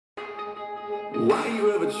why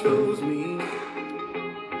you ever chose me.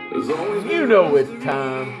 You know it's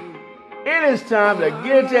time. It is time to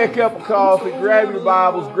get that cup of coffee, grab your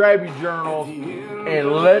Bibles, grab your journals,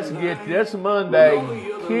 and let's get this Monday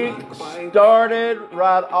kick-started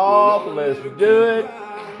right off. Let's do it.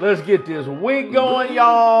 Let's get this week going,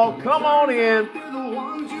 y'all. Come on in.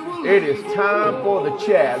 It is time for the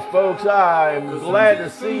chats, folks. I am glad to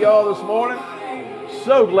see y'all this morning.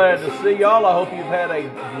 So glad to see y'all. I hope you've had a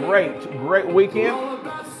great weekend.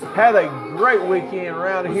 Had a great weekend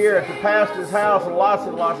around here at the pastor's house. Lots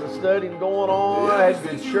and lots of studying going on. I had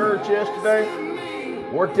good church yesterday.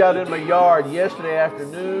 Worked out in my yard yesterday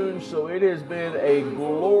afternoon. So it has been a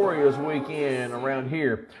glorious weekend around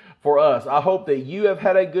here for us. I hope that you have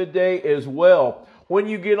had a good day as well. When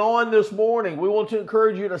you get on this morning, we want to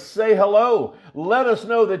encourage you to say hello. Let us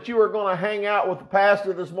know that you are going to hang out with the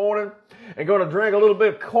pastor this morning and going to drink a little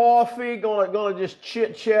bit of coffee, going to just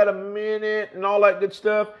chit-chat a minute and all that good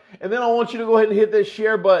stuff. And then I want you to go ahead and hit this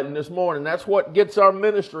share button this morning. That's what gets our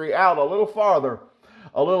ministry out a little farther,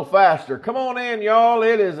 a little faster. Come on in, y'all.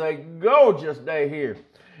 It is a gorgeous day here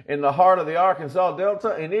in the heart of the Arkansas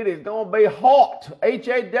Delta, and it is going to be hot.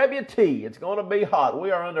 H-A-W-T. It's going to be hot.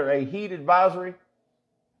 We are under a heat advisory.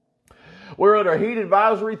 We're under a heat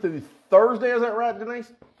advisory through Thursday. Is that right,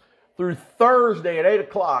 Denise? Through Thursday at 8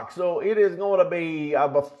 o'clock. So it is going to be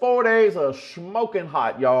about 4 days of smoking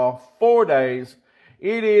hot, y'all. 4 days.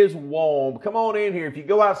 It is warm. Come on in here. If you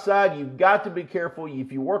go outside, you've got to be careful.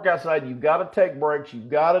 If you work outside, you've got to take breaks. You've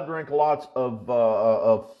got to drink lots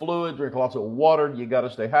of fluid, drink lots of water. You got to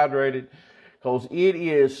stay hydrated because it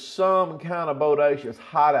is some kind of bodacious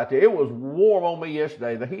hot out there. It was warm on me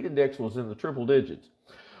yesterday. The heat index was in the triple digits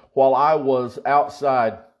while I was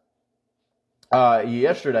outside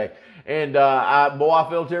yesterday. And I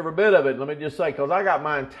felt every bit of it. Let me just say, because I got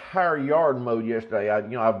my entire yard mowed yesterday.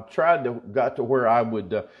 I've got to where I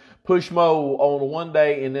would push mow on one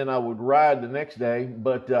day and then I would ride the next day,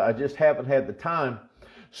 but I just haven't had the time.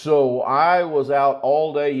 So I was out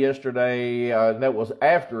all day yesterday. And that was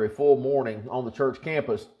after a full morning on the church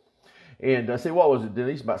campus. And what was it,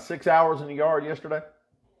 Denise? About 6 hours in the yard yesterday?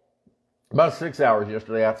 About 6 hours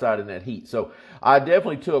yesterday outside in that heat. So I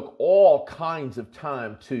definitely took all kinds of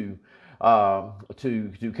time to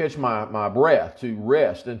catch my breath, to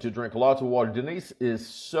rest, and to drink lots of water. Denise is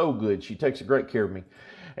so good. She takes great care of me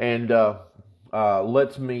and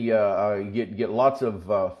lets me get lots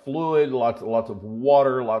of fluid, lots of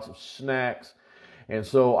water, lots of snacks. And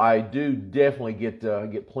so I do definitely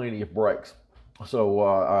get plenty of breaks. So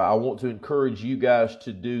I want to encourage you guys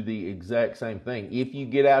to do the exact same thing. If you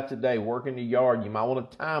get out today, work in the yard, you might want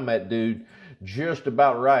to time that dude just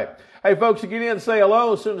about right. Hey, folks, to get in and say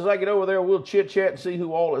hello, as soon as I get over there, we'll chit-chat and see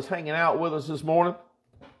who all is hanging out with us this morning.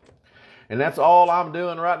 And that's all I'm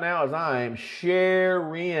doing right now is I am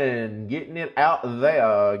sharing, getting it out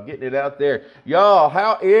there. Y'all,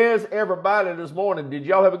 how is everybody this morning? Did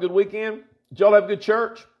y'all have a good weekend? Did y'all have a good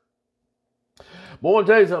church? But I want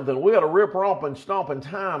to tell you something. We had a rip, romping, stomping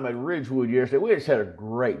time at Ridgewood yesterday. We just had a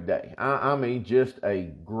great day. I mean, just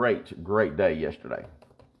a great day yesterday.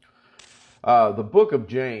 The book of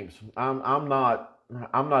James. I'm not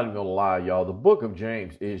even gonna lie, y'all. The book of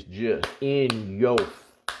James is just in your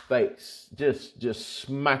face, just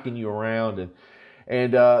smacking you around.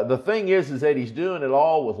 And the thing is that he's doing it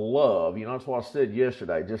all with love. You know, that's what I said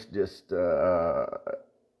yesterday. Just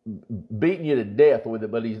beating you to death with it,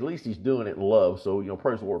 but at least he's doing it in love. So,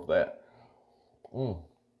 praise the Lord for that.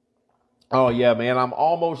 Oh, yeah, man, I'm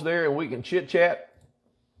almost there, and we can chit-chat.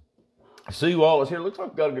 See who all is here. Looks like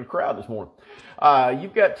we've got a good crowd this morning.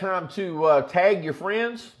 You've got time to tag your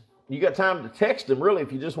friends. You got time to text them, really,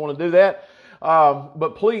 if you just want to do that.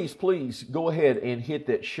 But please go ahead and hit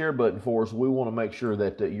that share button for us. We want to make sure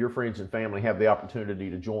that your friends and family have the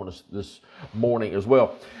opportunity to join us this morning as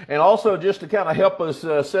well. And also, just to kind of help us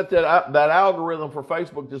set that algorithm for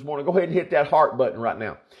Facebook this morning, go ahead and hit that heart button right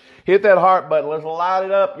now. Hit that heart button. Let's light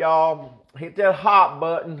it up, y'all. Hit that hot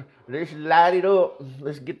button. Let's light it up.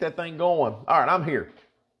 Let's get that thing going. All right, I'm here.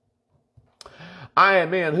 I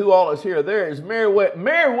am in. Who all is here? There is Mary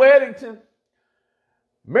Weddington.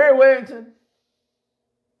 Mary Weddington.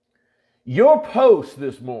 Your post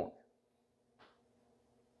this morning.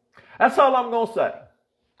 That's all I'm going to say.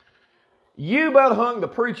 You about hung the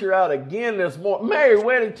preacher out again this morning. Mary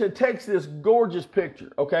Weddington takes this gorgeous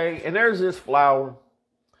picture, okay? And there's this flower.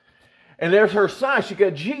 And there's her sign. She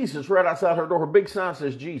got Jesus right outside her door. Her big sign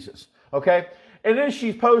says Jesus, okay? And then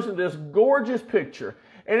she's posting this gorgeous picture.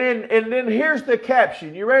 And then here's the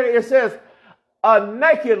caption. You ready? It says, a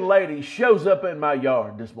naked lady shows up in my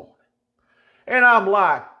yard this morning. And I'm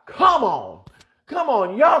like, come on. Come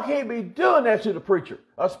on, y'all can't be doing that to the preacher,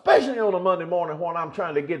 especially on a Monday morning when I'm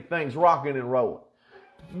trying to get things rocking and rolling.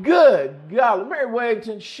 Good God. Mary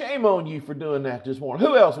Wellington, shame on you for doing that this morning.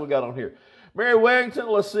 Who else we got on here? Mary Wellington,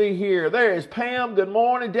 let's see here. There is Pam. Good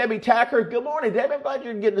morning. Debbie Tacker. Good morning, Debbie. I'm glad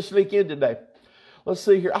you're getting to sneak in today. Let's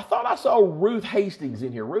see here. I thought I saw Ruth Hastings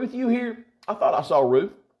in here. Ruth, you here? I thought I saw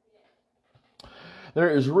Ruth. There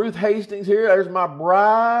is Ruth Hastings here. There's my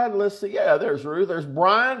bride. Let's see. Yeah, there's Ruth. There's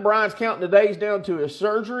Brian. Brian's counting the days down to his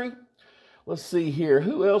surgery. Let's see here.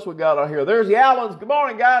 Who else we got on here? There's the Allens. Good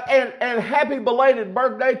morning, guys. And happy belated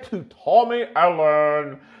birthday to Tommy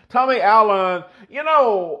Allen. Tommy Allen. You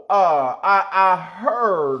know, I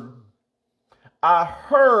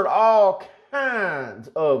heard all kinds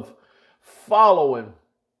of following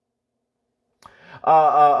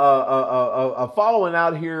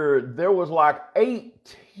out here. There was like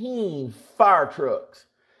 18 fire trucks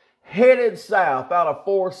headed south out of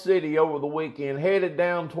Forest City over the weekend, headed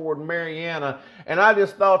down toward Marianna. And I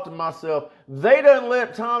just thought to myself, they done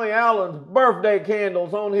lit Tommy Allen's birthday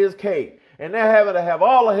candles on his cake, and they're having to have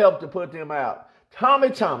all the help to put them out.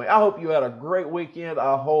 Tommy, I hope you had a great weekend.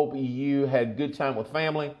 I hope you had good time with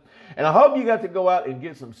family. And I hope you got to go out and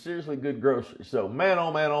get some seriously good groceries. So, man,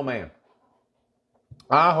 oh, man, oh, man.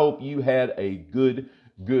 I hope you had a good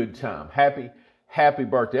time. Happy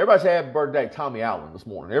birthday. Everybody say happy birthday to Tommy Allen this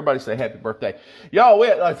morning. Everybody say happy birthday.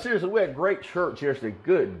 Y'all, seriously, we had great church yesterday.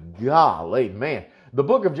 Good golly, man. The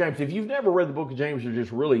book of James, if you've never read the book of James or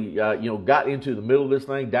just really, got into the middle of this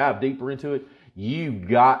thing, dive deeper into it, you've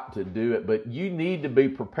got to do it. But you need to be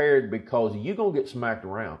prepared because you're going to get smacked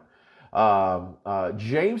around.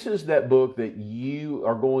 James is that book that you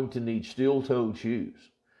are going to need steel-toed shoes.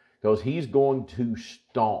 Because he's going to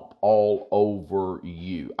stomp all over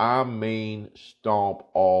you. I mean, stomp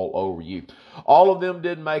all over you. All of them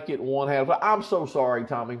didn't make it one half. I'm so sorry,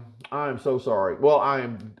 Tommy. I am so sorry. Well, I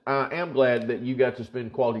am glad that you got to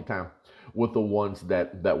spend quality time with the ones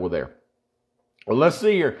that were there. Well, let's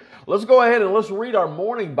see here. Let's go ahead and let's read our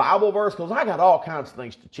morning Bible verse because I got all kinds of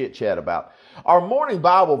things to chit-chat about. Our morning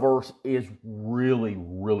Bible verse is really,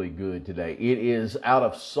 really good today. It is out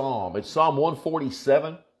of Psalm. It's Psalm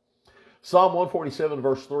 147. Psalm 147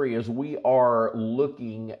 verse 3, as we are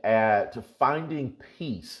looking at finding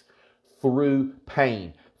peace through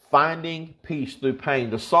pain. Finding peace through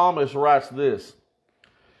pain. The psalmist writes this.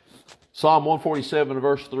 Psalm 147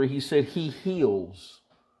 verse 3, he said, He heals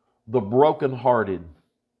the brokenhearted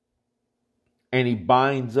and He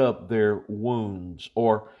binds up their wounds.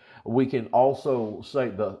 Or we can also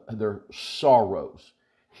say their sorrows.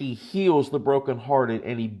 He heals the brokenhearted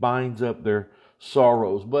and He binds up their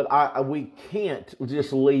sorrows. But we can't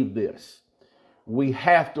just leave this. We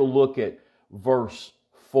have to look at verse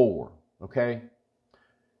 4, okay?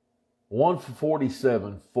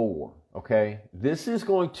 147:4, okay? This is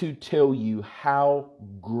going to tell you how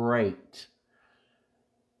great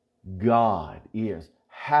God is,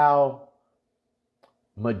 how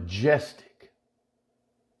majestic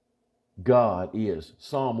God is.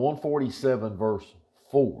 Psalm 147 verse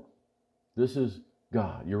 4. This is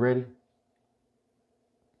God. You ready?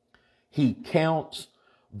 He counts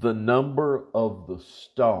the number of the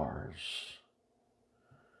stars.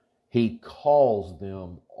 He calls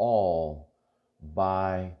them all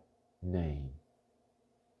by name.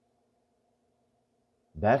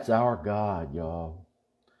 That's our God, y'all.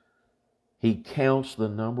 He counts the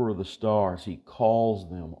number of the stars. He calls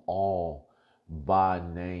them all by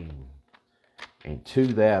name. And to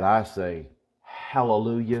that I say,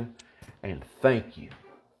 hallelujah and thank you.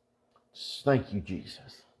 Thank you,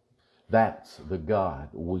 Jesus. That's the God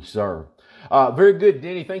we serve. Very good,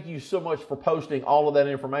 Denny. Thank you so much for posting all of that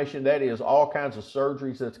information. That is all kinds of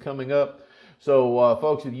surgeries that's coming up. So,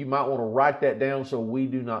 folks, if you might want to write that down so we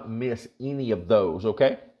do not miss any of those,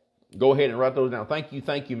 okay? Go ahead and write those down. Thank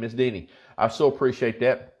you, Miss Denny. I so appreciate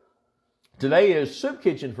that. Today is Soup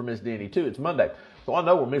Kitchen for Miss Denny, too. It's Monday. So I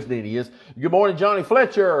know where Miss Denny is. Good morning, Johnny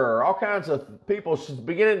Fletcher. All kinds of people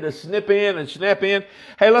beginning to snip in and snap in.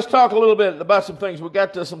 Hey, let's talk a little bit about some things. We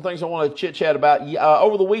got some things I want to chit-chat about.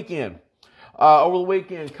 Over the weekend,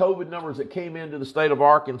 COVID numbers that came into the state of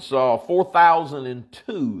Arkansas,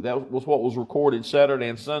 4,002. That was what was recorded Saturday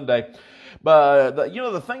and Sunday. But,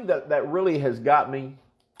 the thing that really has got me,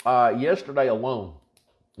 yesterday alone,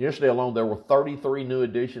 there were 33 new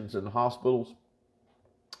additions in hospitals.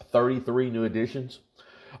 33 new additions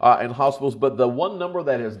in hospitals. But the one number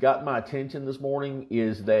that has got my attention this morning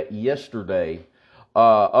is that yesterday,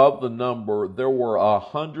 of the number, there were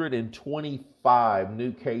 125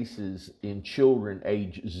 new cases in children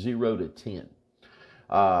age 0 to 10.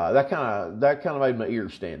 That kind of made my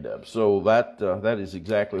ears stand up. So that is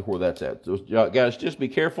exactly where that's at. So, guys, just be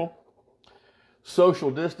careful.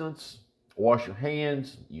 Social distance. Wash your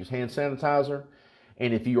hands. Use hand sanitizer.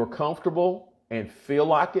 And if you are comfortable and feel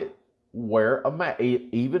like it, wear a mask.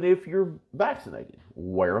 Even if you're vaccinated,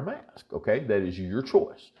 wear a mask. Okay, that is your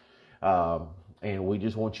choice. And we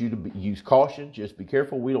just want you to use caution. Just be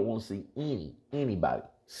careful. We don't want to see anybody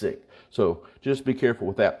sick. So just be careful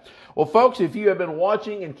with that. Well, folks, if you have been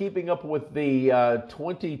watching and keeping up with the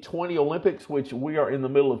 2020 Olympics, which we are in the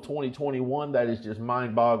middle of 2021, that is just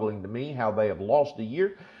mind-boggling to me how they have lost a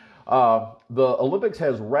year. The Olympics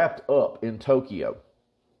has wrapped up in Tokyo.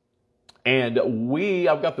 And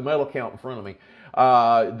I've got the medal count in front of me.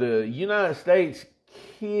 The United States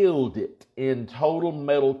killed it in total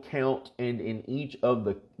medal count and in each of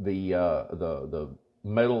the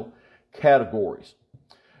medal categories.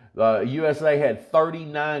 The USA had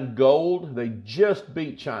 39 gold. They just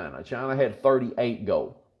beat China. China had 38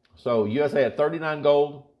 gold. So USA had 39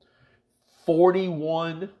 gold,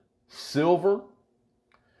 41 silver.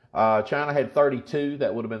 China had 32.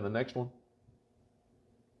 That would have been the next one.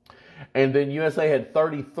 And then USA had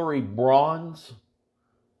 33 bronze,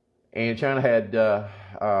 and China had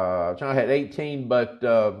 18. But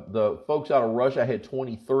the folks out of Russia had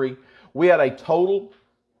 23. We had a total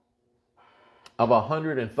of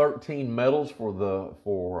 113 medals for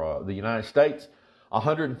the United States,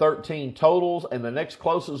 113 totals, and the next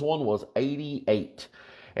closest one was 88.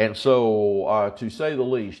 And so, to say the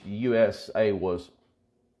least, the USA was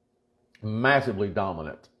massively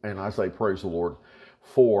dominant, and I say praise the Lord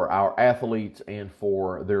for our athletes and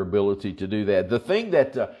for their ability to do that. The thing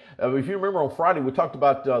that, if you remember on Friday, we talked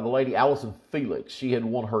about the lady Allison Felix. She had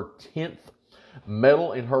won her 10th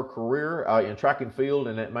medal in her career in track and field,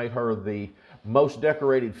 and it made her the most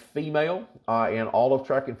decorated female in all of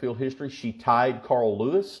track and field history. She tied Carl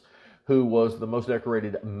Lewis, who was the most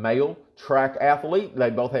decorated male track athlete. They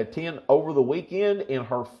both had 10 over the weekend in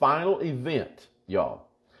her final event, y'all.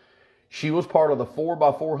 She was part of the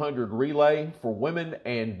 4x400 relay for women,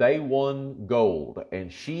 and they won gold.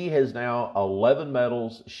 And she has now 11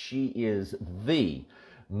 medals. She is the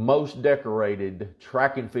most decorated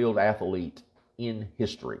track and field athlete in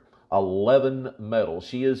history. 11 medals.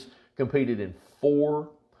 She has competed in 4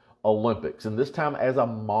 Olympics, and this time as a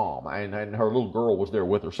mom, and her little girl was there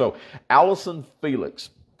with her. So Allison Felix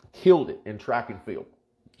killed it in track and field.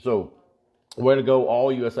 So way to go,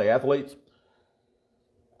 all USA athletes.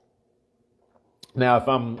 Now,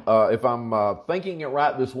 if I'm thinking it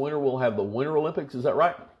right, this winter we'll have the Winter Olympics. Is that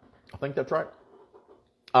right? I think that's right.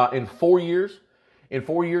 In 4 years,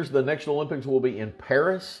 the next Olympics will be in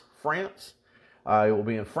Paris, France. It will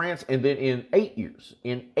be in France, and then in 8 years,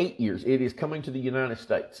 it is coming to the United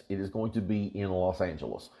States. It is going to be in Los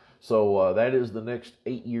Angeles. So that is the next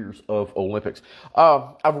 8 years of Olympics.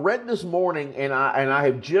 I've read this morning, and I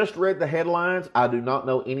have just read the headlines. I do not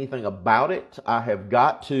know anything about it. I have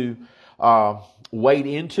got to wade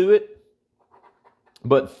into it.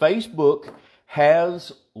 But Facebook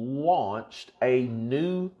has launched a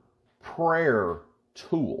new prayer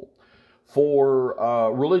tool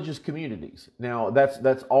for religious communities. Now,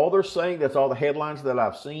 that's all they're saying. That's all the headlines that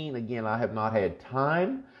I've seen. Again, I have not had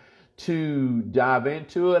time to dive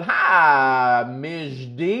into it. Hi, Ms.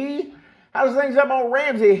 D. How's things up on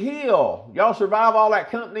Ramsey Hill? Y'all survive all that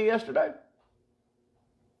company yesterday?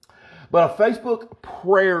 But a Facebook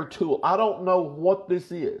prayer tool. I don't know what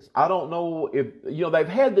this is. I don't know if, they've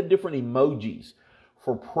had the different emojis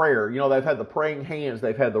for prayer. They've had the praying hands.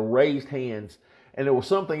 They've had the raised hands. And there was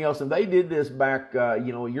something else. And they did this back, a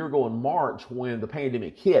year ago in March when the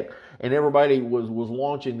pandemic hit. And everybody was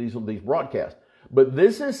launching these broadcasts. But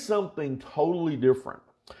this is something totally different.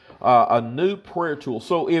 A new prayer tool.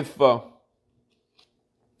 So if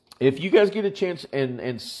you guys get a chance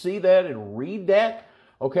and see that and read that,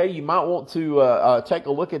 okay, you might want to take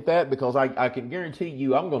a look at that, because I can guarantee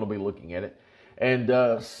you I'm going to be looking at it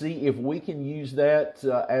and see if we can use that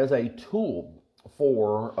as a tool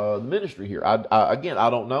for the ministry here. Again, I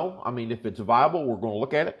don't know. I mean, if it's viable, we're going to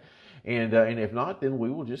look at it. And if not, then we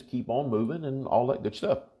will just keep on moving and all that good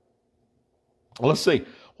stuff. Let's see.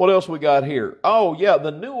 What else we got here? Oh, yeah, the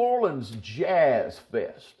New Orleans Jazz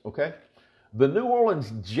Fest, okay? The New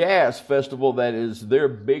Orleans Jazz Festival, that is their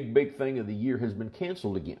big thing of the year, has been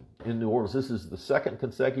canceled again in New Orleans. This is the second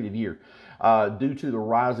consecutive year due to the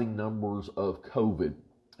rising numbers of COVID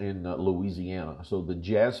in Louisiana. So the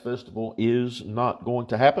Jazz Festival is not going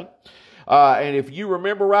to happen. And if you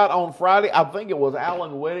remember right, on Friday, I think it was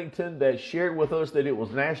Alan Weddington that shared with us that it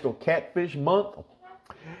was National Catfish Month.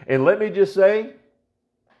 And let me just say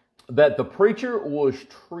that the preacher was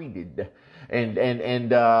treated.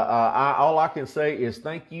 All I can say is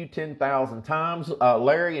thank you 10,000 times.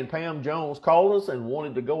 Larry and Pam Jones called us and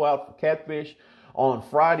wanted to go out for catfish on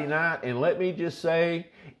Friday night. And let me just say,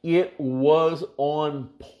 it was on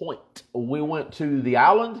point. We went to the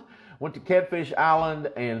island, went to Catfish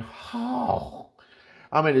Island, and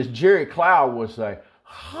as Jerry Cloud would say,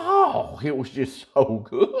 it was just so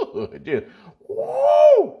good. Just,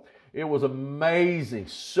 whoa! It was amazing.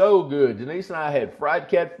 So good. Denise and I had fried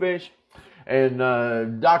catfish. And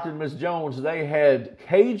Dr. and Miss Jones, they had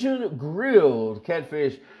Cajun grilled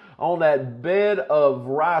catfish on that bed of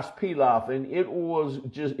rice pilaf. And it was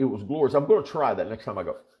glorious. I'm going to try that next time I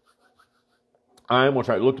go. I am going to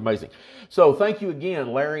try it. It looked amazing. So thank you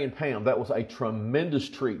again, Larry and Pam. That was a tremendous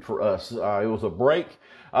treat for us. It was a break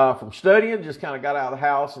from studying. Just kind of got out of the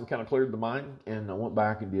house and kind of cleared the mind. And I went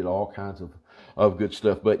back and did all kinds of good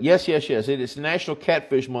stuff. But yes. It is National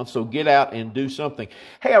Catfish Month, so get out and do something.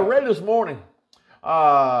 Hey, I read this morning.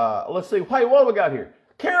 Let's see. Hey, what have we got here?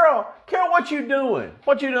 Carol, what you doing?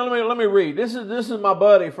 What you doing? Let me read. This is my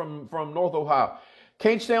buddy from North Ohio.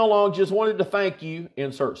 Can't stay on long. Just wanted to thank you,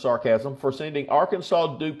 insert sarcasm, for sending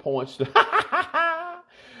Arkansas dew points to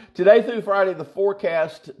today through Friday. The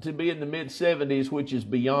forecast to be in the mid-70s, which is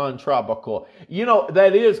beyond tropical. You know,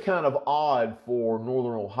 that is kind of odd for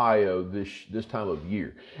Northern Ohio this time of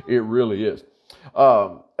year. It really is.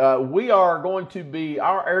 We are going to be,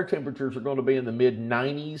 our air temperatures are going to be in the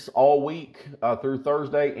mid-90s all week through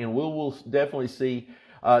Thursday, and we will definitely see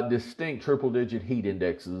distinct triple-digit heat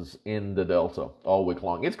indexes in the Delta all week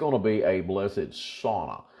long. It's going to be a blessed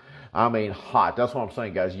sauna. I mean, hot. That's what I'm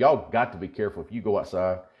saying, guys. Y'all got to be careful. If you go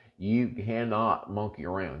outside, you cannot monkey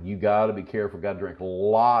around. You got to be careful. Got to drink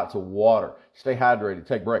lots of water. Stay hydrated.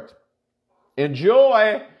 Take breaks.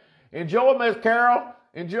 Enjoy, Miss Carol.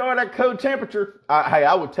 Enjoy that cold temperature. Hey,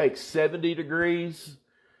 I would take 70 degrees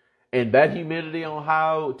and that humidity on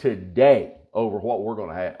Ohio today over what we're going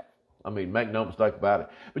to have. I mean, make no mistake about it.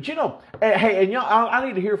 But you know, hey, and y'all, I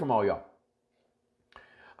need to hear from all y'all.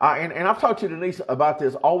 And I've talked to Denise about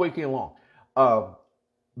this all weekend long.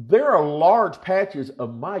 There are large patches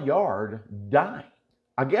of my yard dying.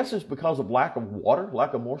 I guess it's because of lack of water,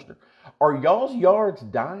 lack of moisture. Are y'all's yards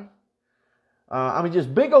dying?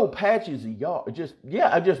 Just big old patches of yard, just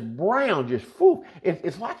brown, just foo.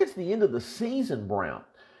 It's like it's the end of the season brown.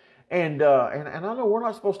 And I know we're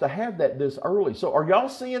not supposed to have that this early. So are y'all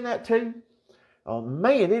seeing that too? Oh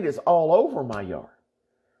man, it is all over my yard.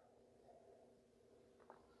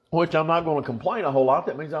 Which I'm not going to complain a whole lot.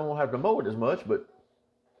 That means I won't have to mow it as much. But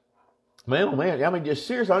man, oh man, I mean, just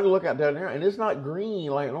seriously, I can look out down there and it's not green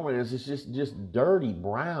like normally it is. It's just dirty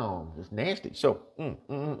brown. It's nasty. So,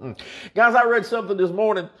 guys, I read something this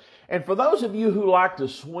morning. And for those of you who like to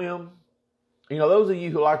swim, you know, those of you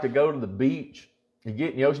who like to go to the beach and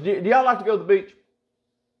get in the ocean, do y'all like to go to the beach?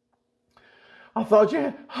 I thought,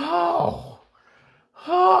 yeah,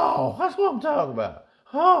 that's what I'm talking about.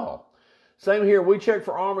 Same here. We checked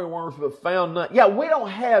for armyworms, but found none. Yeah, we don't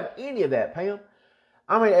have any of that, Pam.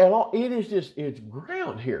 I mean, at all, it's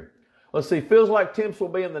ground here. Let's see. Feels like temps will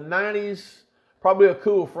be in the 90s. Probably a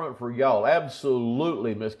cool front for y'all.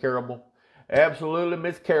 Absolutely, Miss Carol. Absolutely,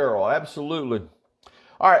 Miss Carol. Absolutely.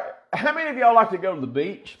 All right. How many of y'all like to go to the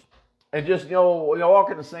beach and just, walk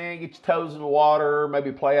in the sand, get your toes in the water,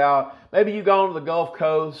 maybe play out? Maybe you go to the Gulf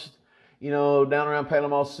Coast, down around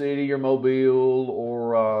Panama City or Mobile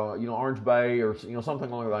or, Orange Bay or, something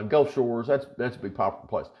along the line. Gulf Shores, that's a big popular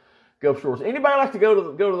place. Gulf Shores. Anybody like to go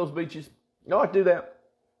to those beaches? Y'all like to do that?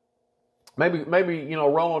 Maybe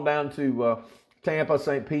roll on down to Tampa,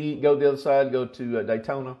 St. Pete, go to the other side, go to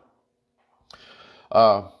Daytona.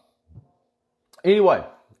 Anyway,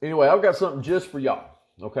 I've got something just for y'all.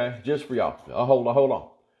 Okay, just for y'all. Hold on.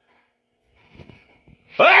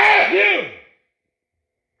 Ah, you!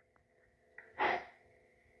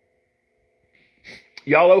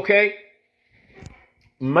 Y'all okay?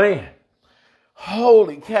 Man,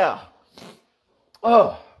 holy cow.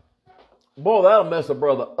 Oh, boy, that'll mess a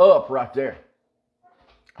brother up right there.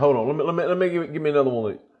 Hold on, let me give me another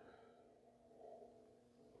one of these.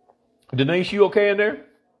 Denise, you okay in there?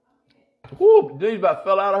 Whoo, Denise about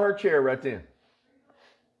fell out of her chair right then.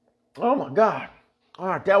 Oh my God. All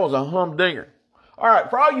right, that was a humdinger. All right,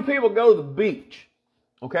 for all you people go to the beach,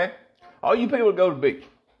 okay? All you people go to the beach.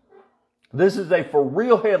 This is a for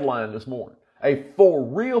real headline this morning. A for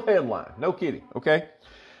real headline. No kidding, okay?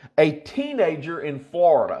 A teenager in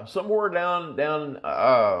Florida, somewhere down, and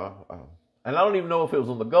I don't even know if it was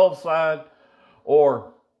on the Gulf side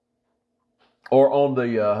or on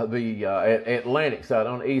the Atlantic side,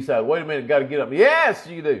 on the east side. Wait a minute, got to get up. Yes,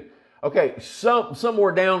 you do. Okay,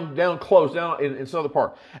 somewhere down close, down in southern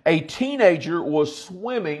part. A teenager was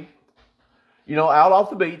swimming, out off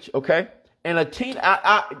the beach, okay? And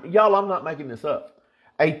y'all, I'm not making this up.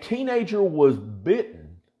 A teenager was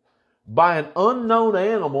bitten by an unknown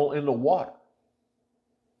animal in the water.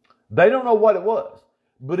 They don't know what it was,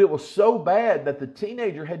 but it was so bad that the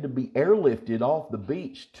teenager had to be airlifted off the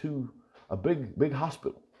beach to a big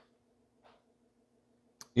hospital.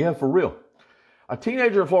 Yeah, for real. A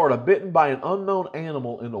teenager in Florida bitten by an unknown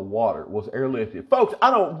animal in the water was airlifted. Folks,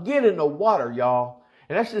 I don't get in the water, y'all.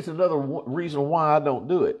 And that's just another reason why I don't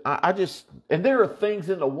do it. And there are things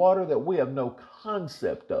in the water that we have no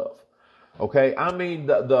concept of. Okay, I mean,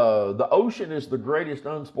 the ocean is the greatest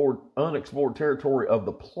unexplored territory of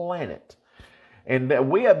the planet. And that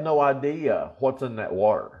we have no idea what's in that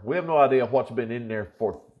water. We have no idea what's been in there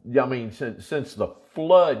since the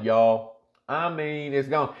flood, y'all. I mean, it's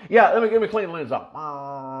gone. Yeah, let me clean the lens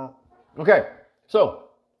off. Okay, so,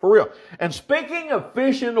 for real. And speaking of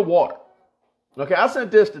fish in the water, okay, I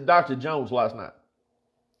sent this to Dr. Jones last night.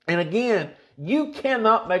 And again, you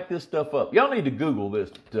cannot make this stuff up. Y'all need to Google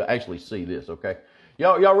this to actually see this, okay?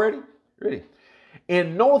 Y'all ready? Ready.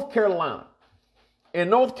 In North Carolina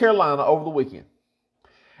over the weekend,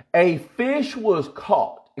 a fish was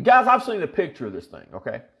caught. Guys, I've seen a picture of this thing,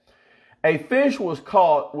 okay? A fish was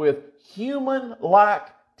caught with human-like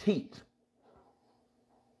teeth.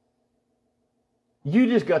 You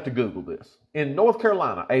just got to Google this. In North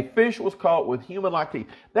Carolina, a fish was caught with human-like teeth.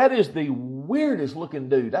 That is the weirdest looking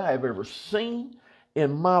dude I have ever seen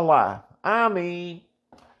in my life. I mean,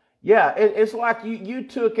 yeah, it's like you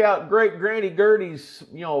took out Great Granny Gertie's,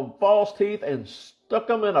 false teeth and stuck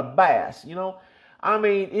them in a bass, I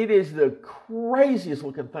mean, it is the craziest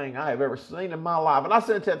looking thing I have ever seen in my life. And I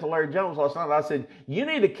said that to Larry Jones last night. I said, you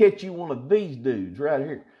need to catch you one of these dudes right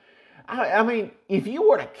here. I mean, if you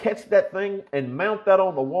were to catch that thing and mount that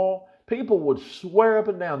on the wall, people would swear up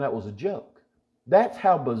and down that was a joke. That's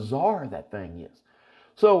how bizarre that thing is.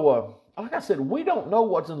 So, like I said, we don't know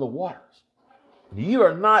what's in the waters. You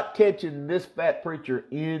are not catching this fat preacher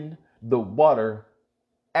in the water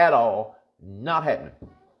at all. Not happening.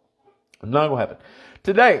 Not going to happen.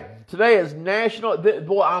 Today is National...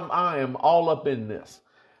 Boy, I am all up in this.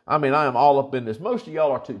 I mean, I am all up in this. Most of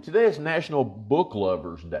y'all are too. Today is National Book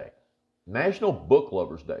Lovers Day. National Book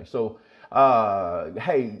Lovers Day. So,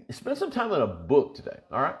 hey, spend some time in a book today,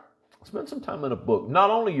 all right? Spend some time in a book.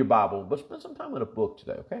 Not only your Bible, but spend some time in a book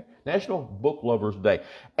today, okay? National Book Lovers Day.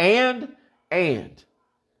 And,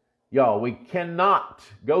 y'all, we cannot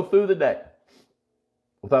go through the day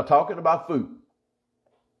without talking about food.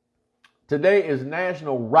 Today is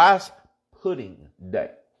National Rice Pudding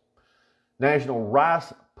Day. National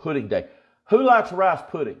Rice Pudding Day. Who likes rice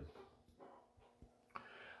pudding?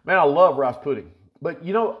 Man, I love rice pudding. But,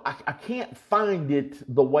 I can't find it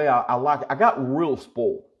the way I like it. I got real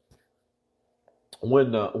spoiled.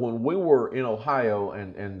 When we were in Ohio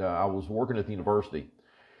and I was working at the university,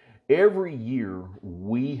 every year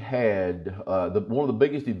we had one of the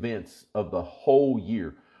biggest events of the whole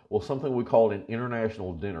year was something we called an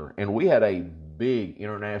international dinner. And we had a big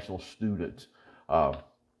international student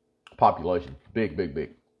population. Big.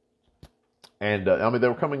 And, they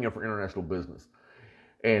were coming in for international business.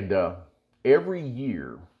 And every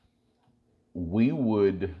year, we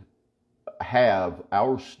would have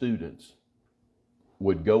our students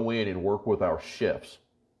would go in and work with our chefs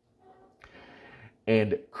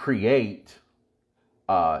and create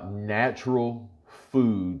natural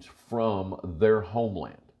foods from their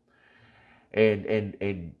homeland.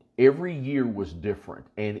 And every year was different,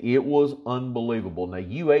 and it was unbelievable. Now,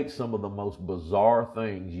 you ate some of the most bizarre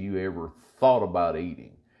things you ever thought about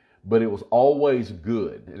eating, but it was always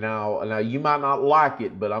good. Now you might not like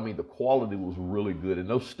it, but the quality was really good, and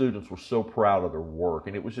those students were so proud of their work,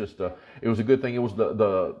 and it was just it was a good thing. It was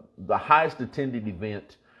the highest attended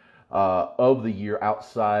event of the year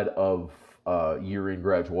outside of year-end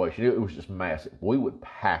graduation. It was just massive. We would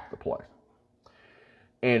pack the place.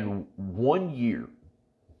 And one year,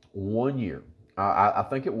 I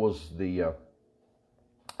think it was the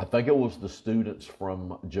students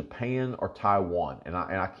from Japan or Taiwan, and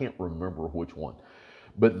I can't remember which one,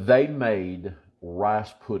 but they made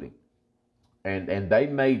rice pudding, and they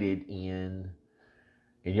made it in,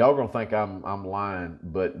 and y'all gonna think I'm lying,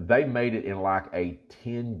 but they made it in like a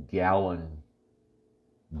 10-gallon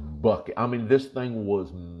bucket. This thing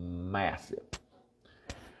was massive.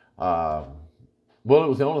 Well, it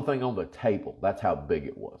was the only thing on the table. That's how big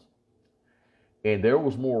it was. And there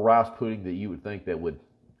was more rice pudding than you would think that would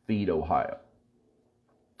feed Ohio.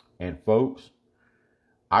 And folks,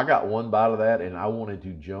 I got one bite of that, and I wanted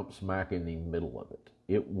to jump smack in the middle of it.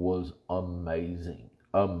 It was amazing,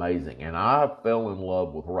 amazing. And I fell in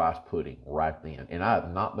love with rice pudding right then. And I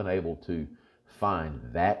have not been able to find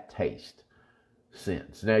that taste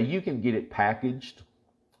since. Now, you can get it packaged,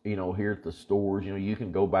 here at the stores. You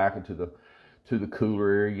can go back into the cooler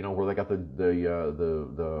area, where they got the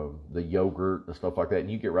yogurt and stuff like that, and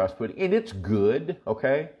you get rice pudding, and it's good,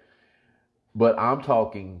 okay? But I'm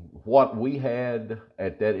talking, what we had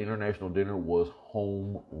at that international dinner was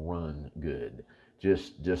home run good.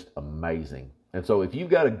 Just amazing. And so if you've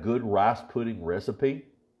got a good rice pudding recipe,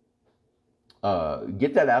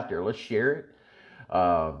 get that out there. Let's share it.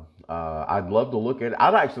 I'd love to look at it.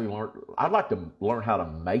 I'd like to learn how to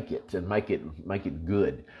make it and make it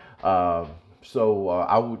good. So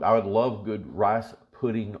I would love good rice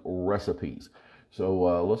pudding recipes.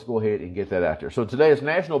 So let's go ahead and get that out there. So today is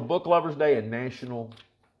National Book Lovers Day and National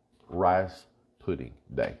Rice Pudding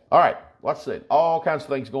Day. All right, let's see. All kinds of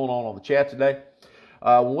things going on the chat today.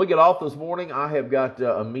 When we get off this morning, I have got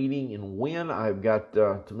a meeting in Wynn. I've got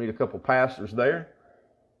to meet a couple pastors there.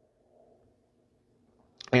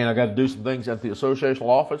 And I got to do some things at the associational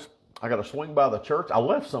office. I got to swing by the church. I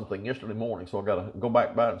left something yesterday morning, so I got to go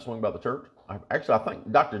back by and swing by the church. I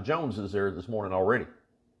think Dr. Jones is there this morning already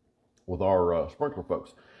with our sprinkler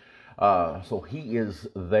folks. So he is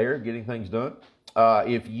there getting things done.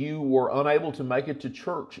 If you were unable to make it to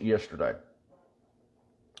church yesterday,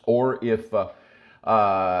 or if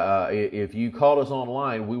you caught us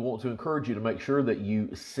online, we want to encourage you to make sure that you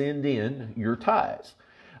send in your tithes.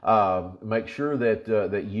 Make sure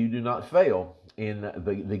that you do not fail in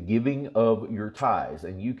the giving of your tithes.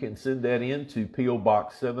 And you can send that in to P.O.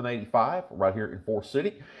 Box 785 right here in Forest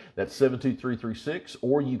City. That's 72336.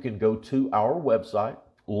 Or you can go to our website,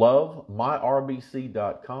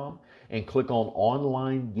 lovemyrbc.com, and click on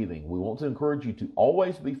online giving. We want to encourage you to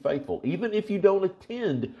always be faithful, even if you don't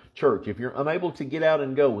attend church. If you're unable to get out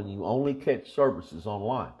and go and you only catch services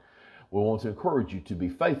online, we want to encourage you to be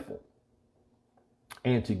faithful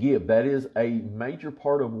and to give. That is a major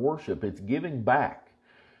part of worship. It's giving back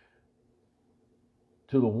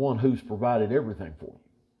to the one who's provided everything for you.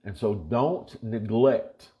 And so don't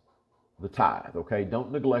neglect the tithe, okay?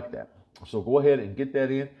 Don't neglect that. So go ahead and get that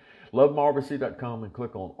in. LoveMyRBC.com and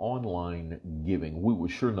click on online giving. We would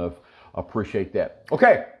sure enough appreciate that.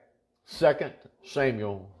 Okay, 2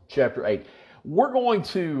 Samuel chapter 8. We're going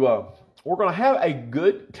to have a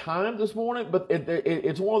good time this morning, but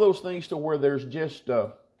it's one of those things to where there's just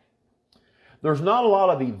there's not a lot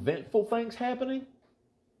of eventful things happening,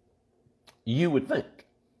 you would think.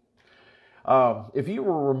 If you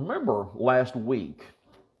remember last week,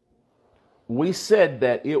 we said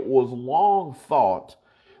that it was long thought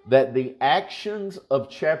that the actions of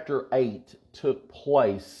chapter 8 took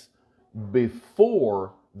place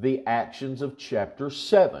before the actions of chapter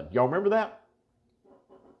 7. Y'all remember that?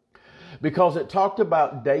 Because it talked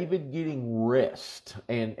about David getting rest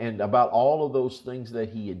and about all of those things that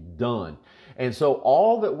he had done. And so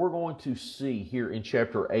all that we're going to see here in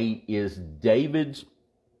chapter 8 is David's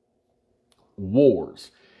wars.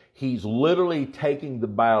 He's literally taking the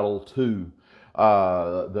battle to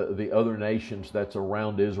the other nations that's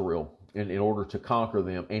around Israel in order to conquer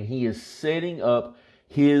them. And he is setting up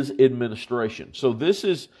his administration. So this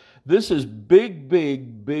is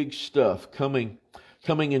big stuff coming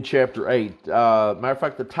in chapter 8. Matter of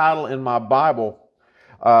fact, the title in my Bible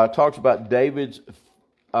talks about David's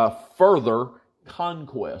further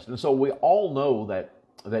conquest. And so we all know that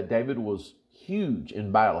David was huge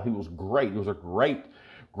in battle. He was great. He was a great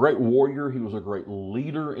warrior. He was a great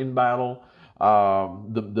leader in battle.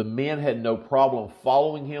 The men had no problem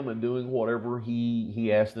following him and doing whatever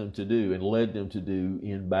he asked them to do and led them to do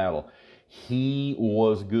in battle. He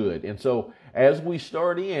was good. And so as we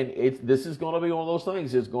start in, this is going to be one of those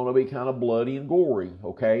things. It's going to be kind of bloody and gory.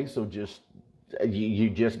 Okay, so you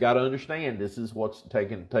just got to understand this is what's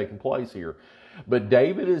taking place here. But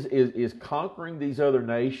David is conquering these other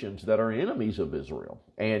nations that are enemies of Israel,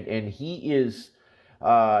 and he is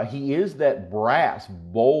that brass,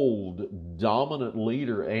 bold, dominant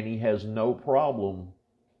leader, and he has no problem,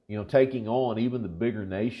 taking on even the bigger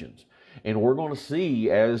nations. And we're going to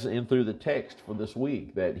see, as in through the text for this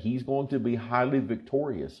week, that he's going to be highly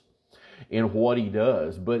victorious in what he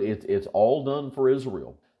does. But it's all done for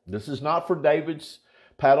Israel. This is not for David's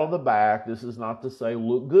pat on the back. This is not to say,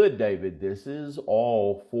 look good, David. This is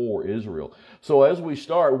all for Israel. So as we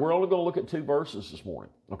start, we're only going to look at 2 verses this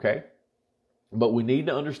morning, okay? But we need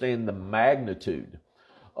to understand the magnitude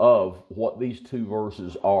of what these 2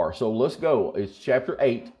 verses are. So let's go. It's chapter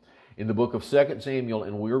 8. in the book of 2 Samuel,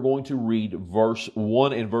 and we're going to read verse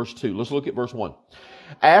 1 and verse 2. Let's look at verse 1.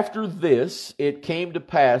 After this, it came to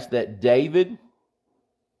pass that David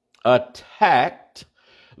attacked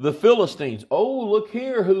the Philistines. Oh, look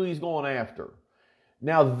here who he's going after.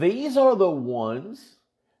 Now, these are the ones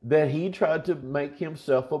that he tried to make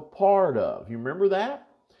himself a part of. You remember that?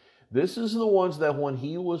 This is the ones that when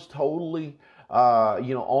he was totally,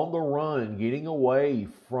 on the run, getting away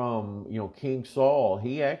from, King Saul,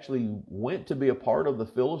 he actually went to be a part of the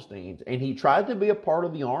Philistines, and he tried to be a part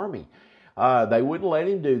of the army. They wouldn't let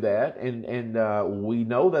him do that, and we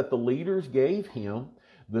know that the leaders gave him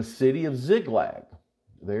the city of Ziklag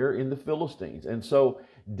there in the Philistines. And so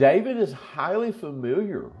David is highly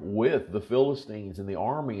familiar with the Philistines and the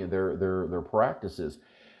army and their practices.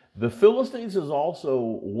 The Philistines is also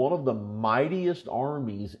one of the mightiest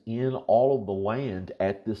armies in all of the land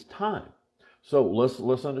at this time. So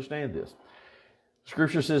let's understand this.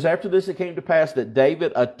 Scripture says, after this it came to pass that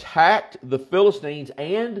David attacked the Philistines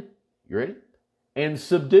and, you ready? And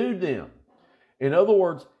subdued them. In other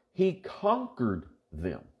words, he conquered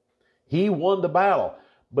them. He won the battle.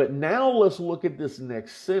 But now let's look at this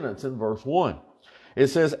next sentence in verse 1. It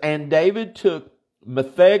says, and David took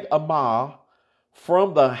Metheg-ammah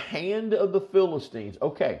from the hand of the Philistines.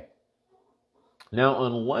 Okay. Now,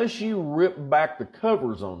 unless you rip back the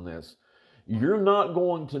covers on this, you're not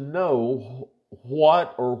going to know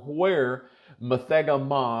what or where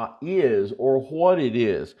Metheg-ammah is or what it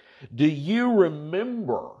is. Do you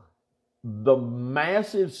remember the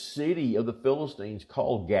massive city of the Philistines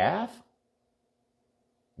called Gath?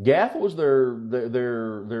 Gath was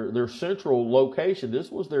their central location.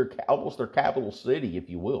 This was almost their capital city, if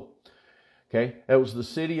you will. Okay, that was the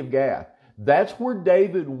city of Gath. That's where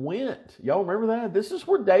David went. Y'all remember that? This is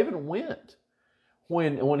where David went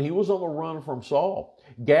when he was on the run from Saul.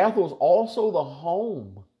 Gath was also the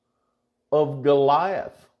home of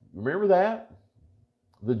Goliath. Remember that?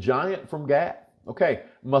 The giant from Gath. Okay,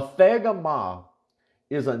 Metheg-ammah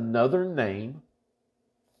is another name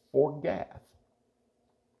for Gath.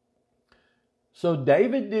 So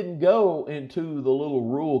David didn't go into the little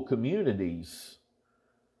rural communities.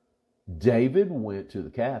 David went to the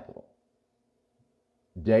capital.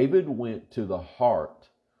 David went to the heart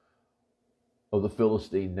of the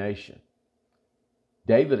Philistine nation.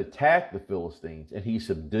 David attacked the Philistines and he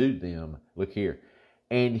subdued them. Look here.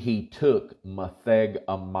 And he took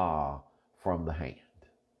Metheg-ammah from the hand.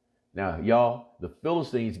 Now, y'all, the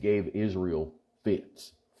Philistines gave Israel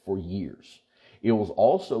fits for years. It was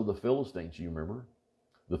also the Philistines, you remember?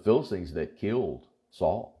 The Philistines that killed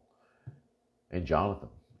Saul and Jonathan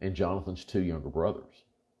and Jonathan's two younger brothers.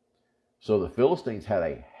 So the Philistines had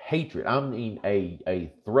a hatred,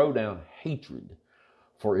 a throwdown hatred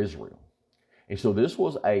for Israel. And so this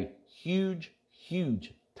was a huge,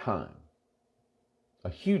 huge time, a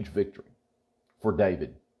huge victory for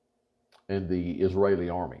David and the Israeli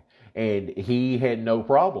army. And he had no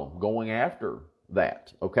problem going after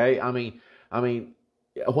that, okay? I mean,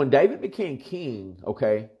 when David became king,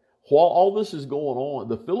 okay, while all this is going on,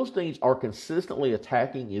 the Philistines are consistently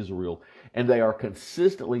attacking Israel, and they are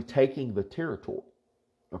consistently taking the territory,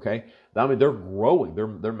 okay? I mean, they're growing,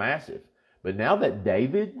 they're massive. But now that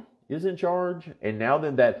David is in charge, and now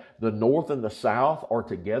then that the north and the south are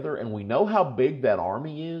together, and we know how big that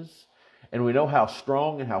army is, and we know how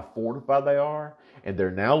strong and how fortified they are, and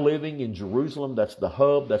they're now living in Jerusalem. That's the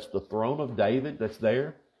hub, that's the throne of David that's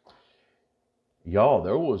there. Y'all,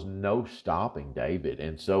 there was no stopping David.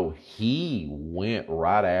 And so he went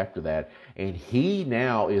right after that. And he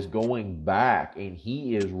now is going back and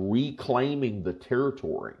he is reclaiming the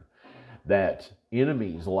territory that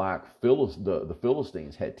enemies like the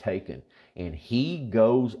Philistines had taken. And he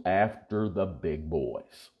goes after the big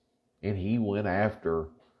boys. And he went after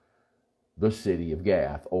the city of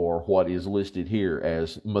Gath, or what is listed here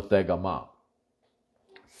as Metheg-ammah.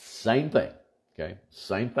 Same thing. Okay,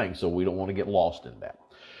 same thing, so we don't want to get lost in that.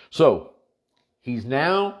 So, he's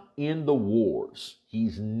now in the wars.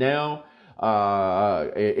 He's now,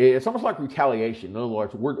 it's almost like retaliation. In other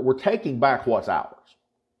words, we're taking back what's ours.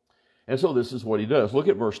 And so this is what he does. Look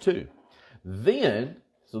at verse 2. Then,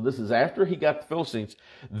 so this is after he got the Philistines,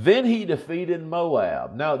 then he defeated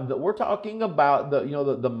Moab. Now, we're talking about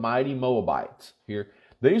the mighty Moabites here.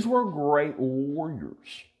 These were great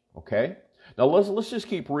warriors, okay? Now, let's just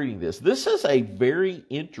keep reading this. This is a very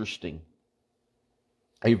interesting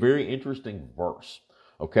verse,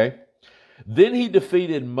 okay? Then he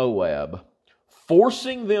defeated Moab,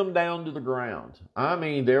 forcing them down to the ground. I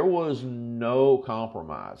mean, there was no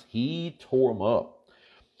compromise. He tore them up.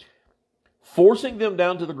 Forcing them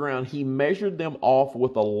down to the ground, he measured them off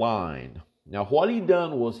with a line, Now, what he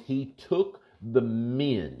done was he took the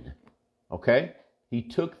men, okay? He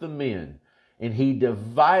took the men and he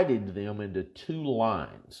divided them into 2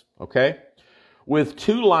 lines, okay? With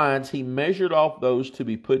 2 lines, he measured off those to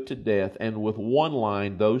be put to death, and with 1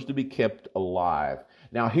 line, those to be kept alive.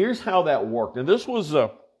 Now, here's how that worked. And this was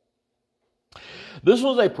a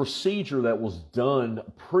procedure that was done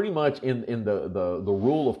pretty much in the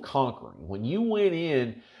rule of conquering. When you went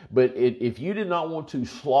in, but if you did not want to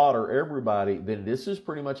slaughter everybody, then this is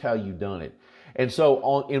pretty much how you done it. And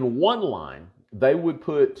so in 1 line, they would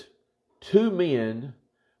put 2 men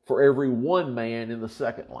for every 1 man in the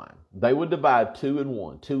second line. They would divide 2 and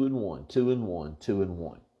 1, 2 and 1, 2 and 1, 2 and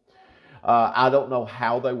 1. I don't know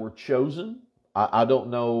how they were chosen. I don't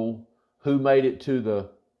know who made it to the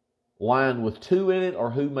line with 2 in it or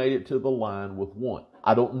who made it to the line with 1.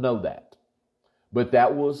 I don't know that. But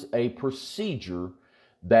that was a procedure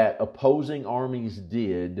that opposing armies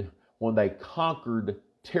did when they conquered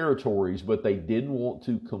territories, but they didn't want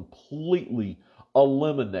to completely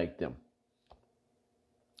eliminate them.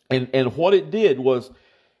 And what it did was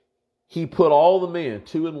he put all the men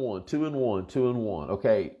 2 and 1, 2 and 1, 2 and 1.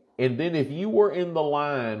 Okay. And then if you were in the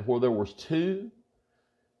line where there was 2,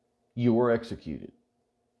 you were executed.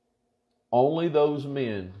 Only those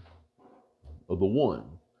men of the 1,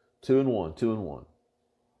 2 and 1, 2 and 1.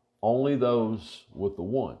 Only those with the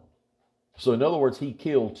 1. So in other words, he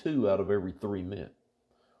killed 2 out of every 3 men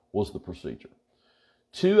was the procedure.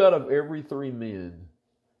 2 out of every 3 men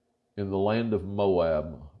in the land of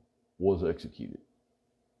Moab was executed.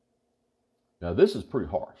 Now this is pretty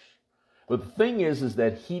harsh. But the thing is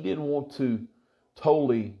that he didn't want to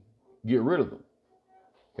totally get rid of them.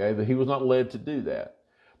 Okay, that he was not led to do that.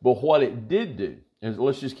 But what it did do, and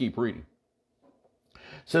let's just keep reading. It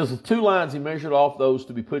says, with 2 lines he measured off those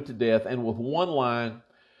to be put to death, and with 1 line,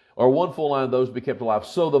 or 1 full line, those to be kept alive.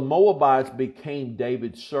 So the Moabites became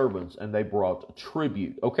David's servants, and they brought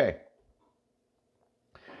tribute. Okay.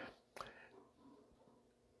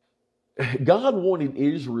 God wanted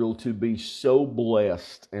Israel to be so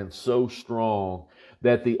blessed and so strong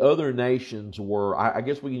that the other nations were, I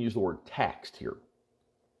guess we can use the word taxed here.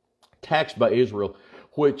 Taxed by Israel,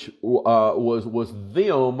 which was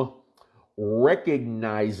them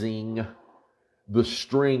recognizing the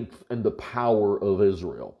strength and the power of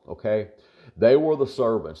Israel, okay? They were the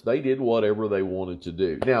servants. They did whatever they wanted to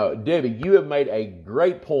do. Now, Debbie, you have made a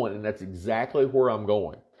great point, and that's exactly where I'm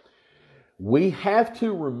going. We have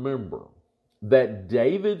to remember that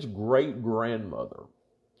David's great-grandmother,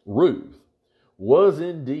 Ruth, was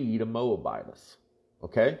indeed a Moabitess,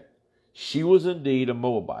 okay? She was indeed a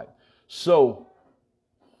Moabite. So,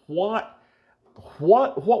 what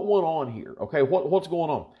went on here? Okay, what's going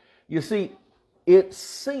on? You see, it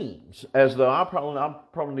seems as though I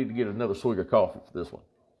probably need to get another swig of coffee for this one.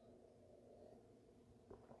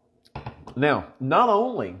 Now, not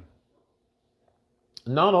only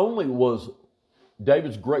was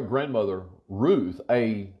David's great-grandmother, Ruth,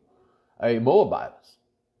 a Moabitess,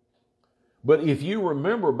 but if you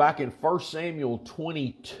remember back in 1 Samuel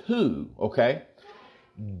 22, okay,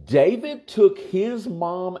 David took his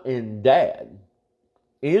mom and dad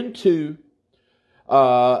into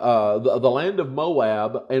the land of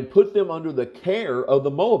Moab and put them under the care of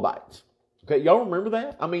the Moabites. Okay, y'all remember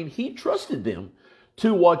that? I mean, he trusted them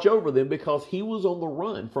to watch over them because he was on the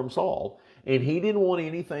run from Saul, and he didn't want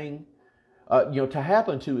anything to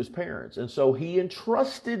happen to his parents. And so he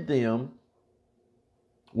entrusted them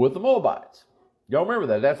with the Moabites. Y'all remember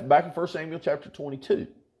that? That's back in 1 Samuel chapter 22.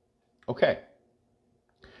 Okay.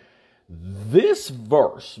 This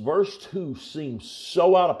verse 2, seems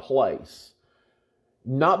so out of place.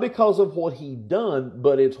 Not because of what he done,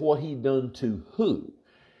 but it's what he done to who.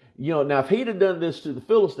 Now if he'd have done this to the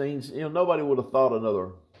Philistines, nobody would have thought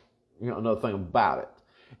another thing about it.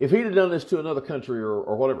 If he'd have done this to another country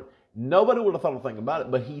or whatever, nobody would have thought a thing about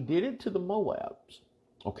it, but he did it to the Moabs.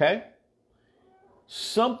 Okay?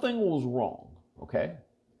 Something was wrong. Okay?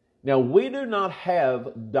 Now, we do not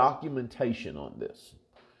have documentation on this.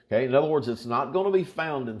 Okay? In other words, it's not going to be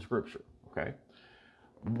found in Scripture. Okay?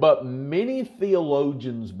 But many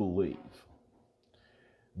theologians believe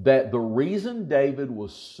that the reason David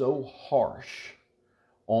was so harsh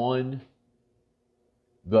on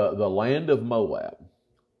the land of Moab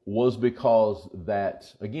was because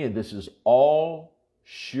that, again, this is all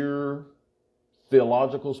sheer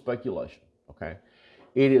theological speculation, okay?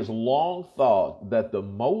 It is long thought that the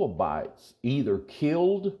Moabites either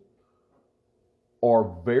killed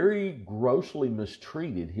or very grossly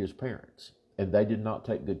mistreated his parents, and they did not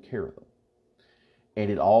take good care of them. And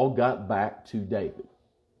it all got back to David.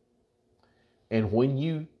 And when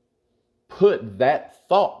you put that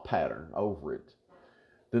thought pattern over it,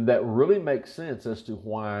 then that really makes sense as to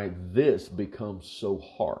why this becomes so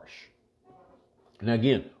harsh. Now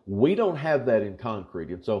again, we don't have that in concrete,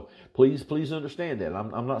 and so please understand that.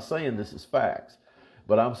 I'm not saying this is facts,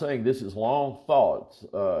 but I'm saying this is long thought,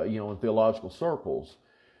 in theological circles,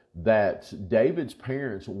 that David's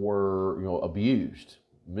parents were, abused,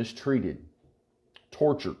 mistreated,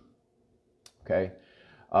 tortured, okay,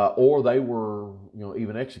 or they were,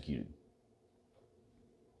 even executed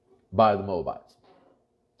by the Moabites,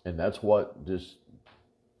 and that's what just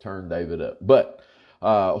turned David up. But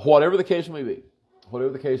whatever the case may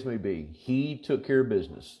be, he took care of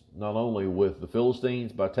business, not only with the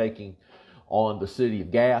Philistines by taking on the city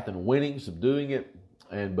of Gath and winning, subduing it,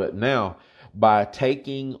 but now by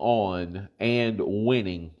taking on and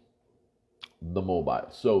winning the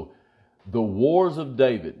Moabites. So the wars of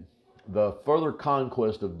David, the further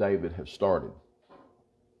conquest of David have started.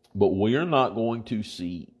 But we are not going to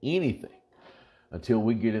see anything until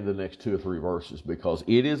we get in the next 2 or 3 verses, because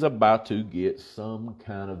it is about to get some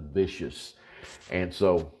kind of vicious. And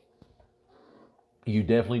so you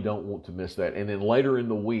definitely don't want to miss that. And then later in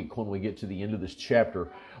the week, when we get to the end of this chapter,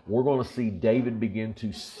 we're going to see David begin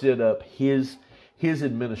to set up his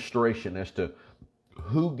administration as to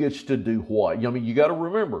who gets to do what. I mean, you got to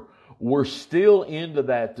remember, we're still into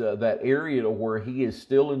that area where he is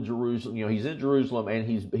still in Jerusalem. He's in Jerusalem, and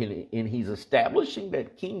he's establishing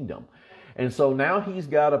that kingdom. And so now he's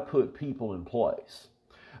got to put people in place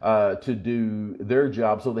to do their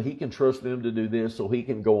job, so that he can trust them to do this, so he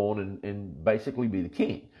can go on and basically be the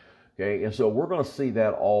king. Okay, and so we're going to see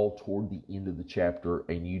that all toward the end of the chapter,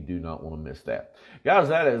 and you do not want to miss that. Guys,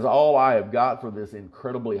 that is all I have got for this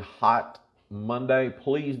incredibly hot Monday.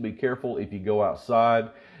 Please be careful if you go outside.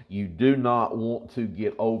 You do not want to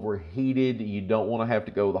get overheated. You don't want to have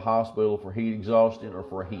to go to the hospital for heat exhaustion or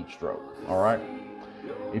for a heat stroke. All right?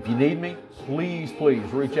 If you need me, please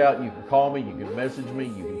reach out. You can call me, you can message me,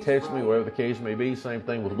 you can text me, whatever the case may be. Same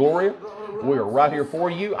thing with Gloria. We are right here for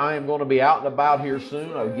you. I am going to be out and about here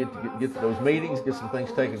soon. I'll get to those meetings, get some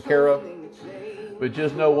things taken care of. But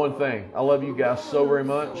just know one thing. I love you guys so very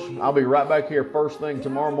much. I'll be right back here first thing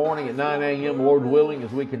tomorrow morning at 9 a.m., Lord willing,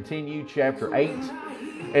 as we continue chapter 8.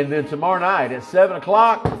 And then tomorrow night at 7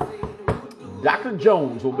 o'clock, Dr.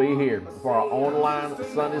 Jones will be here for our online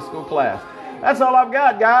Sunday school class. That's all I've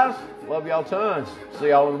got, guys. Love y'all tons. See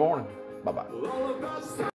y'all in the morning. Bye-bye.